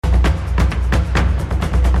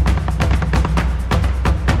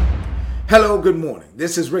Hello, good morning.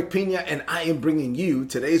 This is Rick Pina, and I am bringing you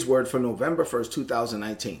today's word for November 1st,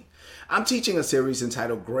 2019. I'm teaching a series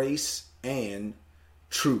entitled Grace and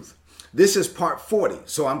Truth. This is part 40,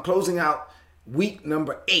 so I'm closing out week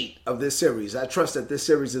number 8 of this series. I trust that this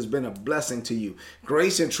series has been a blessing to you.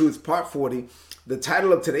 Grace and Truth, part 40. The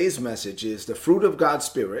title of today's message is The Fruit of God's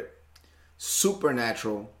Spirit,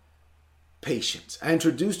 Supernatural Patience. I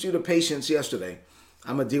introduced you to patience yesterday.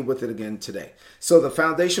 I'm going to deal with it again today. So the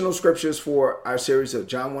foundational scriptures for our series of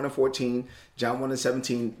John 1 and 14, John 1 and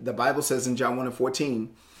 17, the Bible says in John 1 and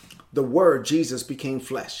 14, the Word, Jesus, became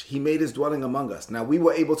flesh. He made his dwelling among us. Now we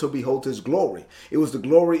were able to behold his glory. It was the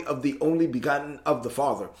glory of the only begotten of the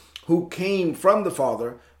Father, who came from the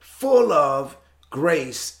Father, full of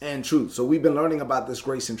grace and truth. So we've been learning about this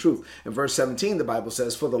grace and truth. In verse 17, the Bible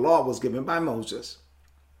says, for the law was given by Moses,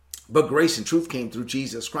 but grace and truth came through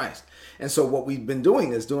Jesus Christ. And so what we've been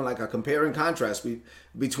doing is doing like a compare and contrast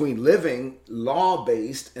between living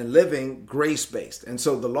law-based and living grace-based. And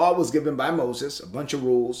so the law was given by Moses, a bunch of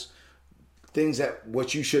rules, things that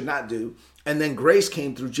what you should not do. And then grace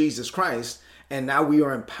came through Jesus Christ. And now we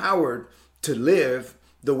are empowered to live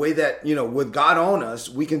the way that, with God on us,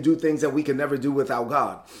 we can do things that we can never do without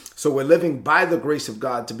God. So we're living by the grace of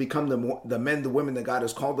God to become the men, the women that God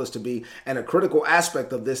has called us to be. And a critical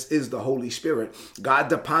aspect of this is the Holy Spirit. God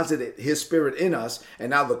deposited his Spirit in us,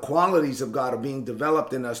 and now the qualities of God are being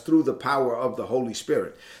developed in us through the power of the Holy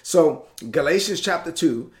Spirit. So Galatians chapter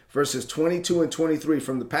 2, verses 22 and 23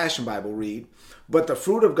 from the Passion Bible read, but the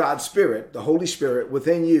fruit of God's Spirit, the Holy Spirit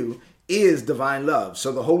within you, is divine love.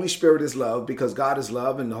 So the Holy Spirit is love because God is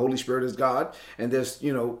love and the Holy Spirit is God. And there's,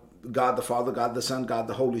 God the Father, God the Son, God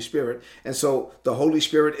the Holy Spirit. And so the Holy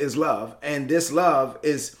Spirit is love. And this love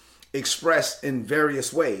is expressed in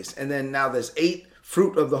various ways. And then now there's 8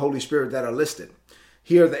 fruit of the Holy Spirit that are listed.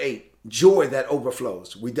 Here are the 8. Joy that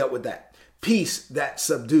overflows. We dealt with that. Peace that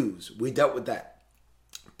subdues. We dealt with that.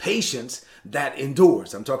 Patience that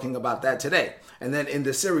endures. I'm talking about that today. And then in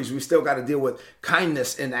this series, we still got to deal with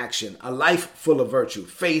kindness in action, a life full of virtue,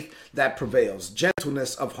 faith that prevails,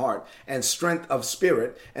 gentleness of heart, and strength of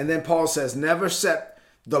spirit. And then Paul says, never set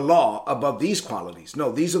the law above these qualities.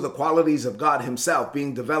 No, these are the qualities of God himself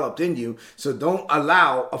being developed in you. So don't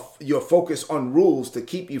allow your focus on rules to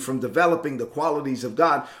keep you from developing the qualities of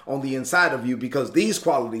God on the inside of you, because these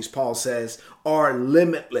qualities, Paul says, are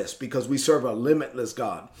limitless because we serve a limitless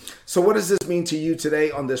God. So what does this mean to you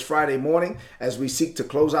today on this Friday morning as we seek to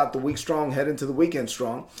close out the week strong, head into the weekend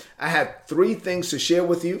strong? I have 3 things to share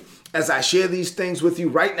with you. As I share these things with you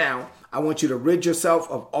right now, I want you to rid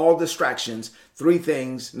yourself of all distractions. 3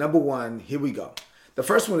 things. Number 1, here we go. The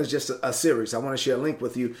first one is just a series. I want to share a link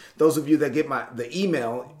with you. Those of you that get the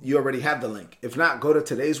email, you already have the link. If not, go to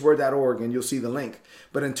todaysword.org and you'll see the link.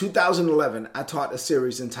 But in 2011, I taught a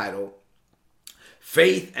series entitled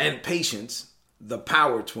Faith and Patience, the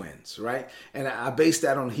Power Twins, right? And I based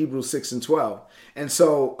that on Hebrews 6 and 12. And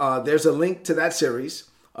so there's a link to that series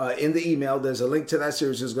in the email. There's a link to that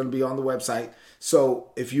series. It's going to be on the website. So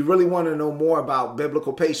if you really want to know more about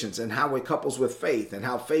biblical patience and how it couples with faith and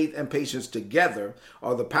how faith and patience together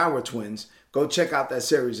are the power twins, go check out that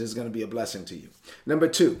series. It's going to be a blessing to you. Number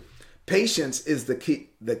 2, patience is the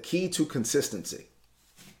key to consistency.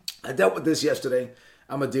 I dealt with this yesterday.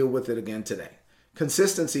 I'm going to deal with it again today.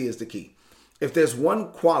 Consistency is the key. If there's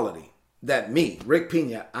one quality that me, Rick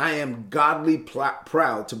Pina, I am godly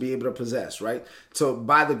proud to be able to possess, right? So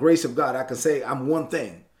by the grace of God, I can say I'm one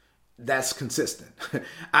thing that's consistent.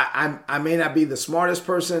 I may not be the smartest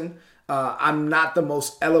person. I'm not the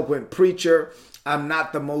most eloquent preacher. I'm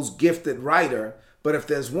not the most gifted writer. But if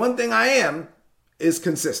there's one thing I am, is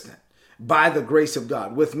consistent by the grace of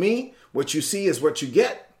God. With me, what you see is what you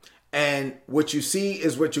get. And what you see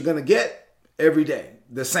is what you're going to get every day.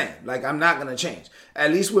 The same. Like, I'm not going to change.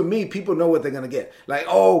 At least with me, people know what they're going to get. Like,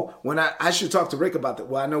 when I should talk to Rick about that.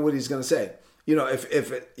 Well, I know what he's going to say.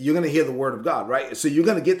 If you're going to hear the word of God, right? So you're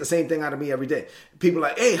going to get the same thing out of me every day. People are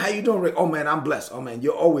like, hey, how you doing, Rick? Oh, man, I'm blessed. Oh, man,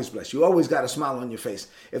 you're always blessed. You always got a smile on your face.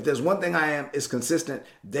 If there's one thing I am, it's consistent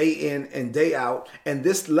day in and day out. And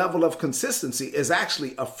this level of consistency is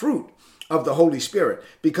actually a fruit of the Holy Spirit.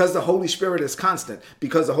 Because the Holy Spirit is constant,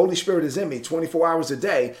 because the Holy Spirit is in me 24 hours a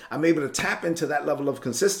day, I'm able to tap into that level of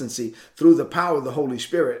consistency through the power of the Holy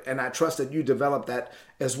Spirit. And I trust that you develop that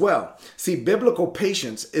as well. See, biblical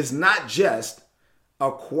patience is not just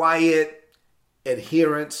a quiet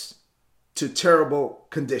adherence to terrible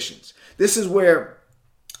conditions. This is where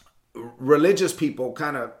religious people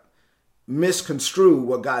kind of misconstrue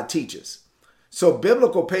what God teaches. So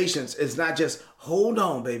biblical patience is not just hold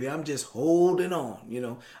on, baby. I'm just holding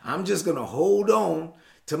on. I'm just going to hold on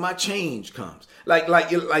till my change comes.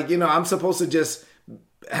 I'm supposed to just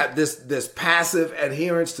have this passive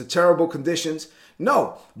adherence to terrible conditions.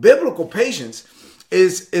 No, biblical patience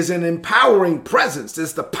is an empowering presence.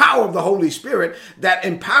 It's the power of the Holy Spirit that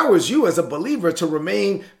empowers you as a believer to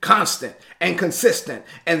remain constant and consistent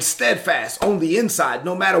and steadfast on the inside,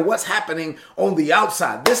 no matter what's happening on the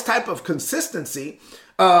outside. This type of consistency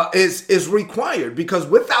is required, because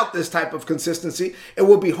without this type of consistency, it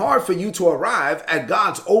will be hard for you to arrive at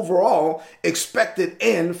God's overall expected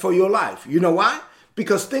end for your life. You know why?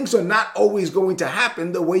 Because things are not always going to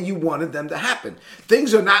happen the way you wanted them to happen.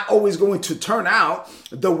 Things are not always going to turn out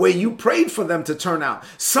the way you prayed for them to turn out.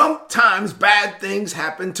 Sometimes bad things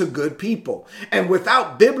happen to good people. And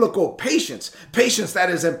without biblical patience that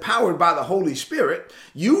is empowered by the Holy Spirit,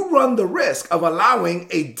 you run the risk of allowing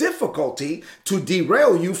a difficulty to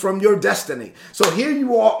derail you from your destiny. So here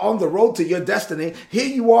you are on the road to your destiny. Here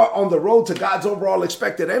you are on the road to God's overall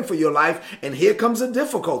expected end for your life. And here comes a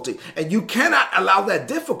difficulty. And you cannot allow that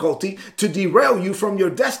difficulty to derail you from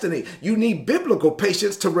your destiny. You need biblical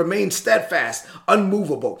patience to remain steadfast,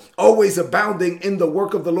 unmovable, always abounding in the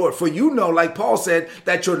work of the Lord. For you know, like Paul said,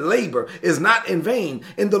 that your labor is not in vain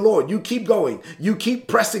in the Lord. You keep going, you keep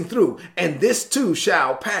pressing through, and this too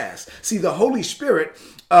shall pass. See, the Holy Spirit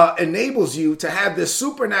enables you to have this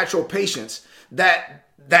supernatural patience that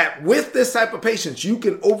with this type of patience, you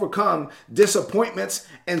can overcome disappointments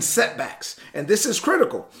and setbacks. And this is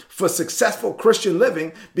critical for successful Christian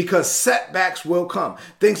living, because setbacks will come.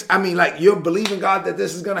 Like you're believing God that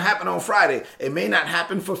this is going to happen on Friday. It may not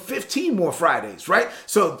happen for 15 more Fridays, right?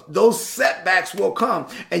 So those setbacks will come,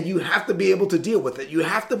 and you have to be able to deal with it. You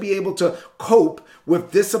have to be able to cope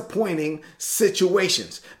with disappointing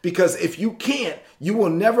situations, because if you can't, you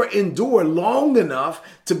will never endure long enough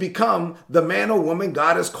to become the man or woman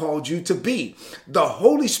God has called you to be. The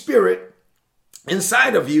Holy Spirit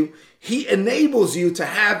inside of you, he enables you to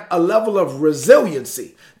have a level of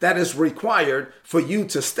resiliency that is required for you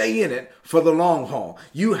to stay in it for the long haul.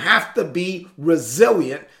 You have to be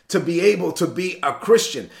resilient to be able to be a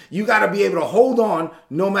Christian. You got to be able to hold on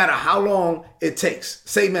no matter how long it takes.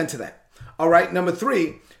 Say amen to that. All right. Number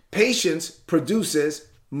 3, patience produces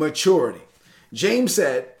maturity. James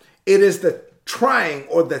said, it is the trying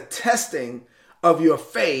or the testing of your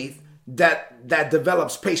faith that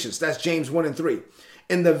develops patience. That's James 1:3.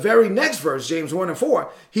 In the very next verse, James 1:4,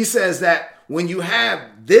 he says that when you have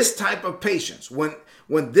this type of patience, when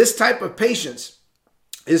this type of patience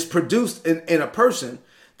is produced in a person,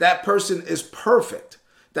 that person is perfect.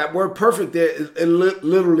 That word perfect there, it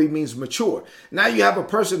literally means mature. Now you have a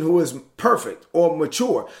person who is perfect or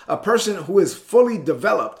mature, a person who is fully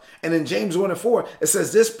developed. And in James 1:4, it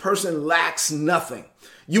says this person lacks nothing.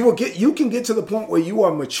 You can get to the point where you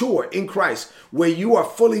are mature in Christ, where you are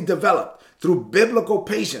fully developed through biblical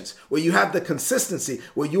patience, where you have the consistency,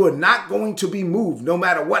 where you are not going to be moved no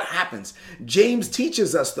matter what happens. James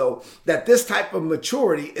teaches us, though, that this type of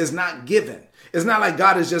maturity is not given. It's not like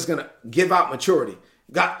God is just going to give out maturity.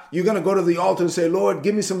 God, you're going to go to the altar and say, Lord,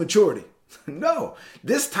 give me some maturity. No,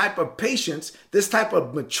 this type of patience, this type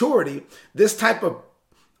of maturity, this type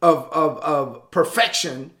of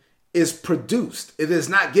perfection is produced. It is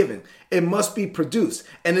not given. It must be produced.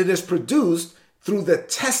 And it is produced through the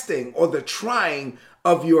testing or the trying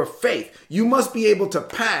of your faith. You must be able to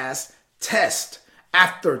pass test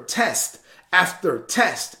after test after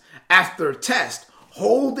test after test,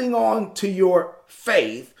 holding on to your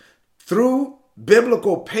faith through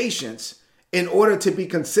biblical patience in order to be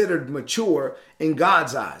considered mature in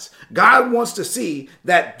God's eyes. God wants to see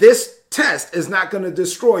that this test is not going to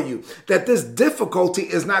destroy you, that this difficulty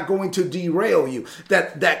is not going to derail you,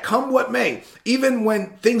 that come what may, even when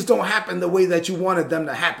things don't happen the way that you wanted them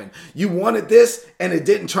to happen. You wanted this and it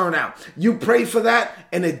didn't turn out. You prayed for that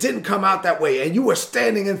and it didn't come out that way. And you were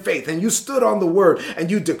standing in faith and you stood on the word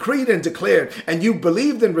and you decreed and declared and you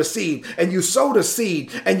believed and received and you sowed a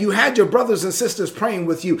seed and you had your brothers and sisters praying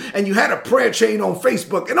with you and you had a prayer chain on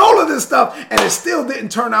Facebook and all of this stuff, and it still didn't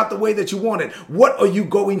turn out the way that you wanted. What are you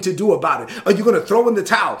going to do about it? Are you going to throw in the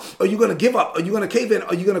towel? Are you going to give up? Are you going to cave in?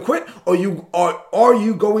 Are you going to quit? Or are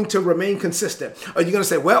you going to remain consistent? Are you going to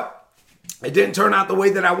say, well, it didn't turn out the way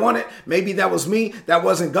that I wanted. Maybe that was me. That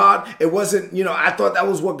wasn't God. It wasn't, I thought that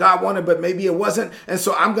was what God wanted, but maybe it wasn't. And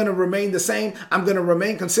so I'm going to remain the same. I'm going to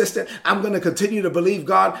remain consistent. I'm going to continue to believe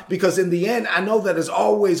God, because in the end, I know that it's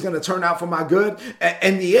always going to turn out for my good.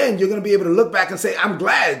 In the end, you're going to be able to look back and say, I'm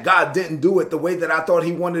glad God didn't do it the way that I thought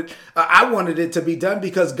he wanted. I wanted it to be done,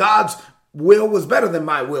 because God's will was better than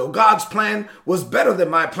my will. God's plan was better than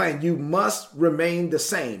my plan. You must remain the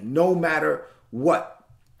same no matter what.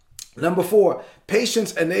 Number 4,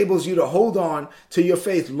 patience enables you to hold on to your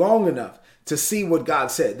faith long enough to see what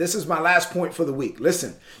God said. This is my last point for the week.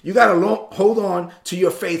 Listen, you got to hold on to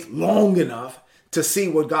your faith long enough to see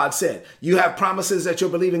what God said. You have promises that you're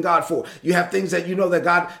believing God for. You have things that you know that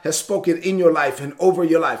God has spoken in your life and over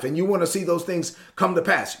your life, and you want to see those things come to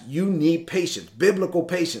pass. You need patience, biblical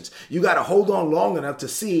patience. You got to hold on long enough to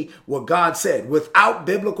see what God said. Without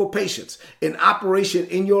biblical patience in operation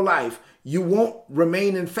in your life, you won't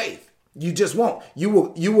remain in faith. You just won't. You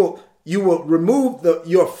will remove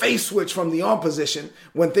your faith switch from the on position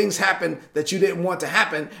when things happen that you didn't want to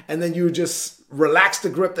happen, and then you just relax the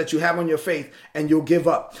grip that you have on your faith and you'll give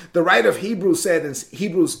up. The writer of Hebrews said in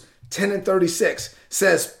Hebrews 10:36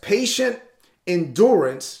 says, patient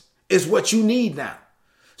endurance is what you need now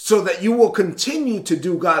so that you will continue to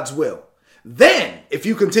do God's will. Then, if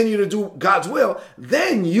you continue to do God's will,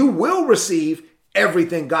 then you will receive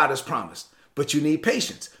everything God has promised. But you need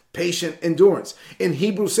patience. Patient endurance. In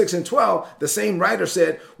Hebrews 6:12, the same writer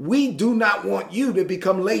said, we do not want you to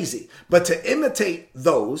become lazy, but to imitate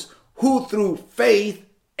those who through faith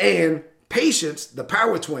and patience, the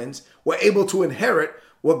power twins, were able to inherit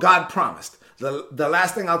what God promised. The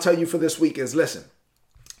last thing I'll tell you for this week is, listen,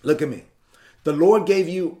 look at me. The Lord gave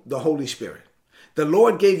you the Holy Spirit. The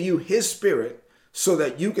Lord gave you his Spirit so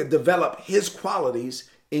that you could develop his qualities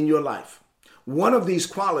in your life. One of these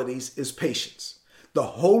qualities is patience. The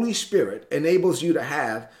Holy Spirit enables you to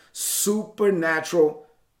have supernatural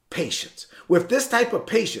patience. With this type of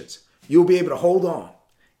patience, you'll be able to hold on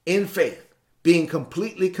in faith, being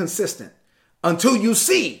completely consistent until you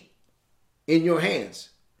see in your hands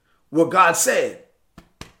what God said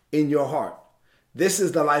in your heart. This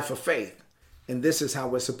is the life of faith, and this is how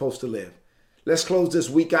we're supposed to live. Let's close this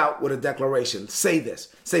week out with a declaration. Say this.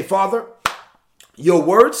 Say, Father, your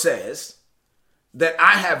word says that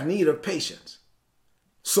I have need of patience.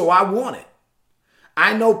 So I want it.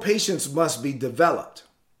 I know patience must be developed.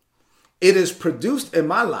 It is produced in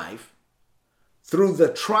my life through the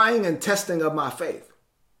trying and testing of my faith.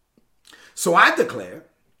 So I declare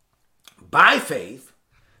by faith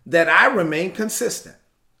that I remain consistent.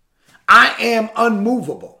 I am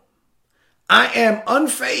unmovable. I am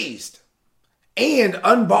unfazed and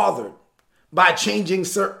unbothered by changing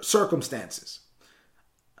circumstances.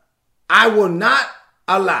 I will not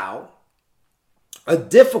allow a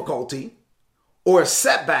difficulty or a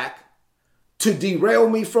setback to derail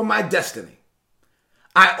me from my destiny.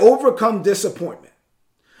 I overcome disappointment.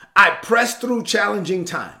 I press through challenging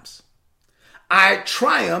times. I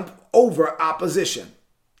triumph over opposition.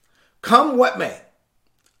 Come what may,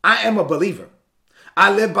 I am a believer.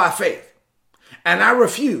 I live by faith, and I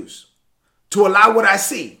refuse to allow what I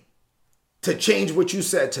see to change what you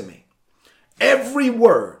said to me. Every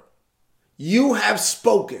word you have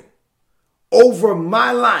spoken over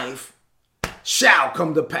my life shall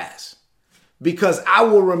come to pass, because I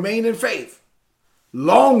will remain in faith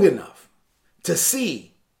long enough to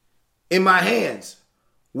see in my hands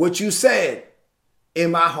what you said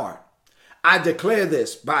in my heart. I declare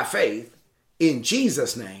this by faith in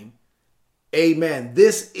Jesus' name. Amen.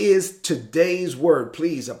 This is today's word.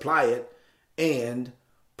 Please apply it and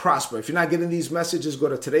prosper. If you're not getting these messages, go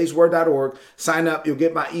to todaysword.org, sign up. You'll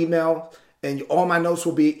get my email, and all my notes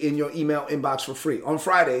will be in your email inbox for free. On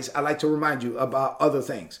Fridays, I like to remind you about other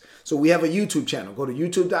things. So we have a YouTube channel. Go to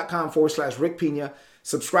youtube.com/Rick Pina.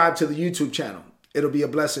 Subscribe to the YouTube channel. It'll be a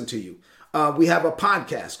blessing to you. We have a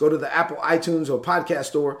podcast. Go to the Apple iTunes or podcast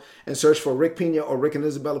store and search for Rick Pina or Rick and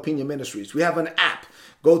Isabella Pina Ministries. We have an app.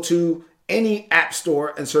 Go to any app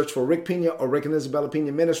store and search for Rick Pina or Rick and Isabella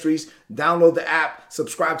Pina Ministries. Download the app,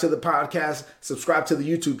 subscribe to the podcast, subscribe to the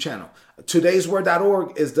YouTube channel.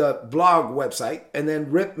 Todaysword.org is the blog website, and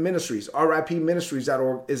then RIP Ministries,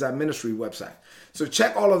 RIPministries.org is our ministry website. So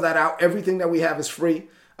check all of that out. Everything that we have is free.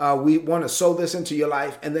 We want to sow this into your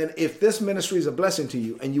life. And then if this ministry is a blessing to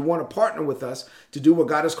you and you want to partner with us to do what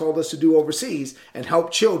God has called us to do overseas and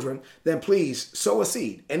help children, then please sow a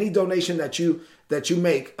seed. Any donation that you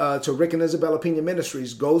make to Rick and Isabella Pina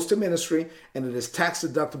Ministries goes to ministry, and it is tax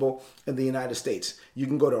deductible in the United States. You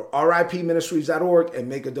can go to ripministries.org and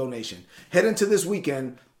make a donation. Head into this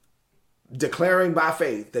weekend declaring by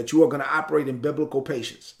faith that you are going to operate in biblical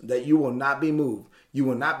patience, that you will not be moved, you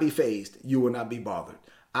will not be fazed, you will not be bothered.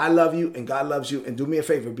 I love you and God loves you. And do me a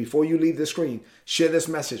favor, before you leave the screen, share this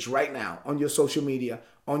message right now on your social media,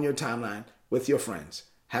 on your timeline with your friends.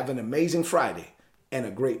 Have an amazing Friday and a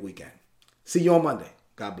great weekend. See you on Monday.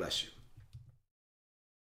 God bless you.